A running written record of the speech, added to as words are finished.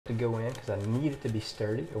to go in because I need it to be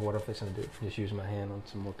sturdy. Or what if it's gonna do? Just use my hand on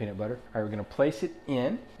some more peanut butter. All right, we're gonna place it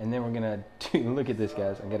in, and then we're gonna do, look at this,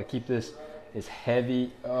 guys. I gotta keep this, it's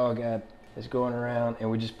heavy. Oh God, it's going around, and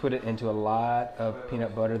we just put it into a lot of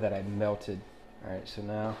peanut butter that I melted. All right, so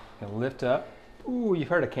now I'm gonna lift up. Ooh, you've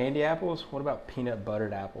heard of candy apples? What about peanut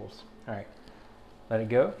buttered apples? All right, let it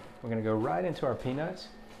go. We're gonna go right into our peanuts,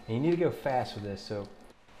 and you need to go fast with this. So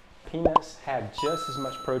peanuts have just as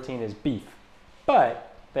much protein as beef,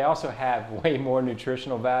 but they also have way more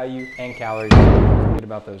nutritional value and calories. Don't forget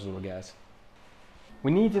about those little guys.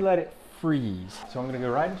 We need to let it freeze. So I'm gonna go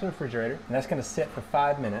right into the refrigerator, and that's gonna sit for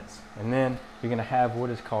 5 minutes, and then you're gonna have what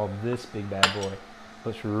is called this big bad boy.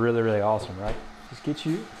 Looks really, really awesome, right? Just get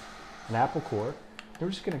you an apple core. We're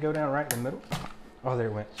just gonna go down right in the middle. Oh, there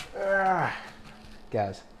it went. Ah.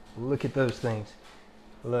 Guys, look at those things.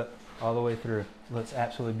 Look, all the way through. Looks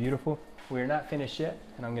absolutely beautiful. We're not finished yet,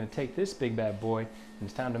 and I'm gonna take this big bad boy, and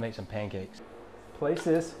it's time to make some pancakes. Place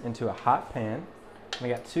this into a hot pan. We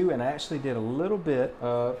got two, and I actually did a little bit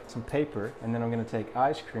of some paper, and then I'm gonna take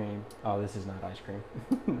ice cream. Oh, this is not ice cream.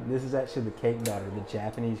 This is actually the cake batter, the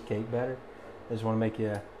Japanese cake batter. I just wanna make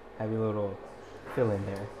you have your little filling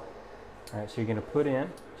there. All right, so you're gonna put in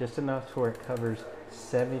just enough to where it covers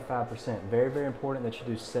 75%. Very, very important that you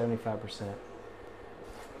do 75%.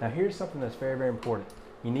 Now here's something that's very, very important.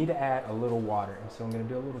 You need to add a little water. And so I'm gonna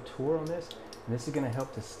do a little tour on this, and this is gonna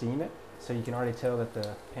help to steam it. So you can already tell that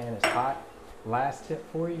the pan is hot. Last tip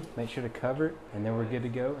for you, make sure to cover it, and then we're good to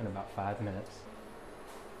go in about 5 minutes.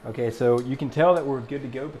 Okay, so you can tell that we're good to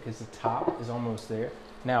go because the top is almost there.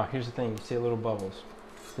 Now, here's the thing, you see the little bubbles.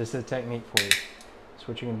 This is a technique for you. So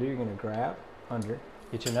what you're gonna do, you're gonna grab under,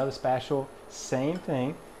 get you another spatula, same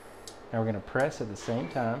thing. Now we're gonna press at the same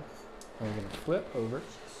time, and we're gonna flip over,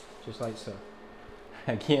 just like so.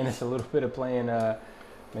 Again, it's a little bit of playing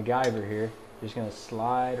MacGyver here. You're just gonna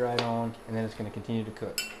slide right on, and then it's gonna continue to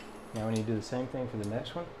cook. Now we need to do the same thing for the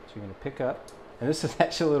next one. So you're gonna pick up, and this is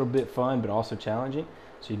actually a little bit fun, but also challenging.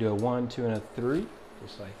 So you do a 1, 2, and a 3,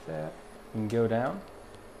 just like that. You can go down,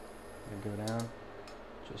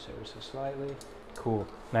 just ever so slightly. Cool.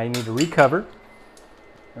 Now you need to recover,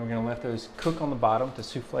 and we're gonna let those cook on the bottom to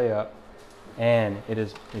souffle up, and it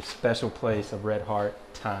is a special place of red heart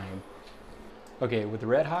time. Okay, with the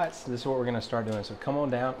red hots, this is what we're gonna start doing. So come on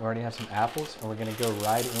down, we already have some apples, and we're gonna go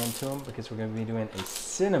right into them because we're gonna be doing a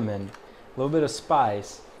cinnamon, a little bit of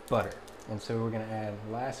spice, butter. And so we're gonna add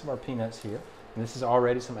the last of our peanuts here. And this is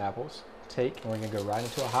already some apples. And we're gonna go right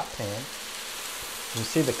into a hot pan. You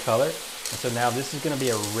see the color? And so now this is gonna be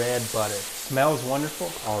a red butter. Smells wonderful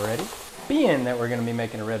already. Being that we're gonna be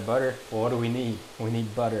making a red butter, well, what do we need? We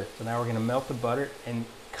need butter. So now we're gonna melt the butter, and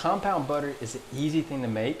compound butter is an easy thing to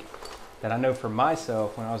make that I know for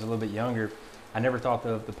myself when I was a little bit younger, I never thought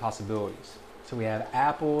of the possibilities. So we have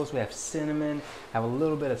apples, we have cinnamon, have a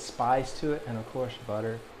little bit of spice to it, and of course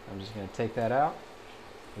butter. I'm just gonna take that out,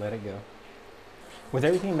 let it go. With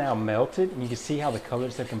everything now melted, and you can see how the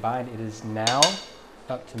colors have combined, it is now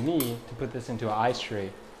up to me to put this into an ice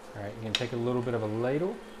tray. All right, you're gonna take a little bit of a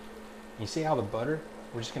ladle. You see how the butter,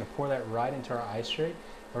 we're just gonna pour that right into our ice tray.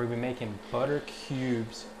 We're gonna be making butter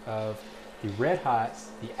cubes of the red hots,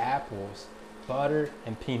 the apples, butter,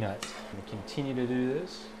 and peanuts. I'm gonna continue to do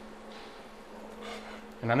this.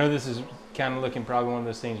 And I know this is kind of looking probably one of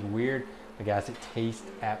those things weird, but guys, it tastes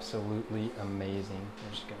absolutely amazing.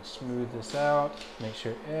 I'm just gonna smooth this out, make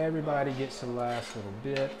sure everybody gets the last little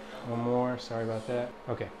bit. One more, sorry about that.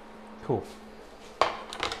 Okay, cool.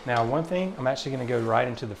 Now one thing, I'm actually gonna go right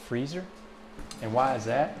into the freezer. And why is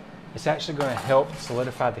that? It's actually gonna help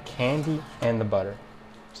solidify the candy and the butter.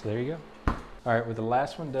 So there you go. All right, with the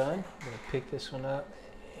last one done, I'm gonna pick this one up,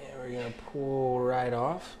 and we're gonna pull right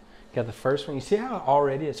off. Got the first one, you see how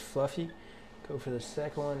already it's fluffy? Go for the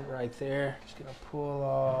second one right there. Just gonna pull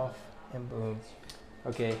off, and boom.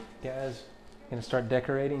 Okay, guys, gonna start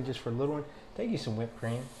decorating just for a little one. Take you some whipped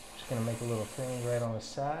cream. Just gonna make a little thing right on the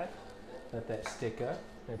side. Let that stick up.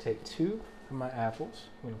 I'm gonna take 2 of my apples.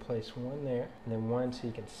 I'm gonna place one there, and then one so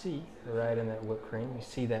you can see right in that whipped cream. You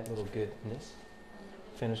see that little goodness.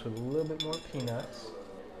 Finish with a little bit more peanuts.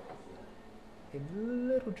 A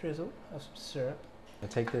little drizzle of some syrup. I'll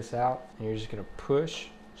take this out, and you're just gonna push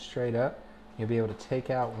straight up. You'll be able to take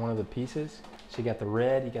out one of the pieces. So you got the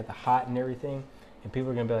red, you got the hot and everything, and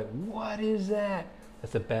people are gonna be like, what is that?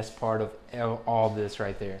 That's the best part of all this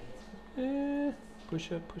right there.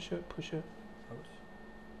 Push up, push up, push up.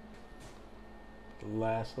 The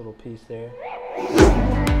last little piece there.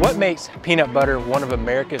 What makes peanut butter one of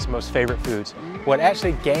America's most favorite foods? Well, it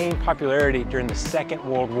actually gained popularity during the Second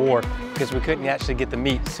World War because we couldn't actually get the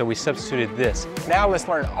meat, so we substituted this. Now let's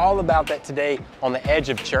learn all about that today on the edge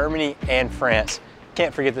of Germany and France.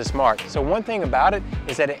 Can't forget this mark. So one thing about it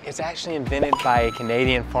is that it's actually invented by a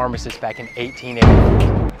Canadian pharmacist back in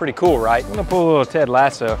 1880. Pretty cool, right? I'm gonna pull a little Ted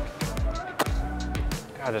Lasso.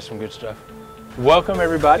 God, there's some good stuff. Welcome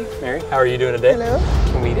everybody. Mary, how are you doing today? Hello.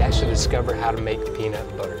 Can we actually discover how to make peanut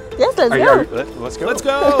butter? Yes, let's go. Let's go. Let's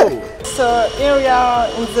go. So here we are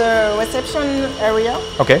in the reception area.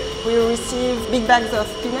 Okay. We receive big bags of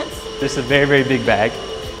peanuts. This is a very, very big bag.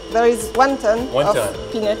 There is 1 ton of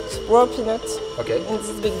ton. peanuts, raw peanuts, Okay. in this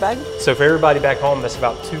big bag. So for everybody back home, that's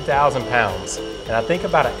about 2,000 pounds. And I think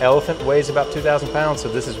about an elephant weighs about 2,000 pounds, so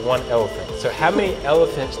this is 1 elephant. So how many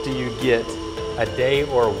elephants do you get a day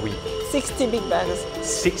or a week? 60 big bags.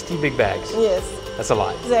 60 big bags. Yes. That's a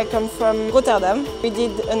lot. They come from Rotterdam. We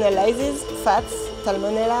did analysis, fats,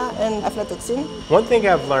 salmonella, and aflatoxin. One thing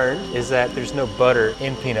I've learned is that there's no butter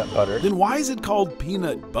in peanut butter. Then why is it called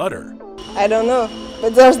peanut butter? I don't know,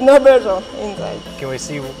 but there's no butter inside. Can we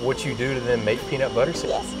see what you do to then make peanut butter?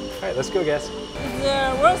 Yes. All right, let's go, guys.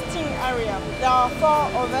 The roasting area. There are 4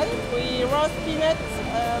 ovens. We roast peanuts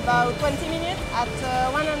about 20 minutes at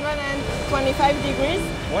 125 degrees.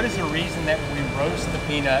 What is the reason that we roast the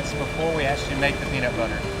peanuts before we actually make the peanut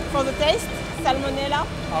butter? For the taste, salmonella.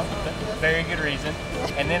 Oh, very good reason.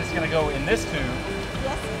 And then it's going to go in this tube.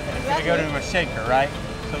 Yes, And it's exactly. going to go to a shaker, right?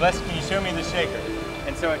 So can you show me the shaker?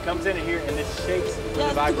 And so it comes in here and this shakes with the Yes,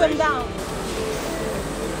 to come vibration. down.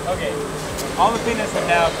 Okay, all the peanuts have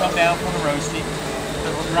now come down from the roasting. So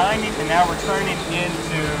we're grinding and now we're turning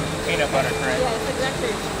into peanut butter, correct? Yes, exactly.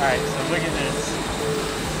 All right, so look at this.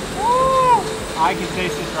 Woo! I can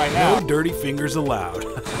taste this right now. No dirty fingers allowed.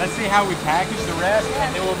 Let's see how we package the rest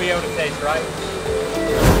and then we'll be able to taste, right?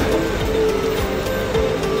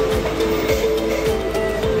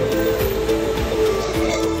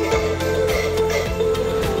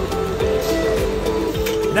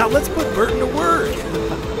 Now let's put Burton to work.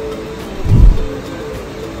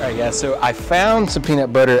 All right guys, so I found some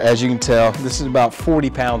peanut butter, as you can tell. This is about 40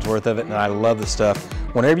 pounds worth of it and I love the stuff.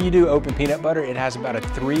 Whenever you do open peanut butter, it has about a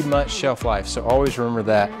 3-month shelf life, so always remember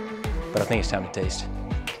that. But I think it's time to taste.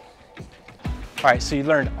 All right, so you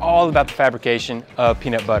learned all about the fabrication of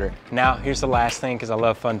peanut butter. Now, here's the last thing, because I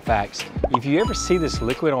love fun facts. If you ever see this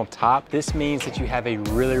liquid on top, this means that you have a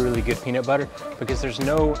really, really good peanut butter because there's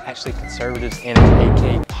no actually conservatives in it,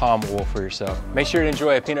 aka palm oil for yourself. Make sure to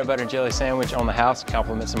enjoy a peanut butter and jelly sandwich on the house,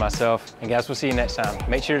 compliments of myself. And guys, we'll see you next time.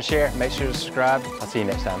 Make sure to share, make sure to subscribe. I'll see you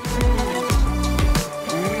next time.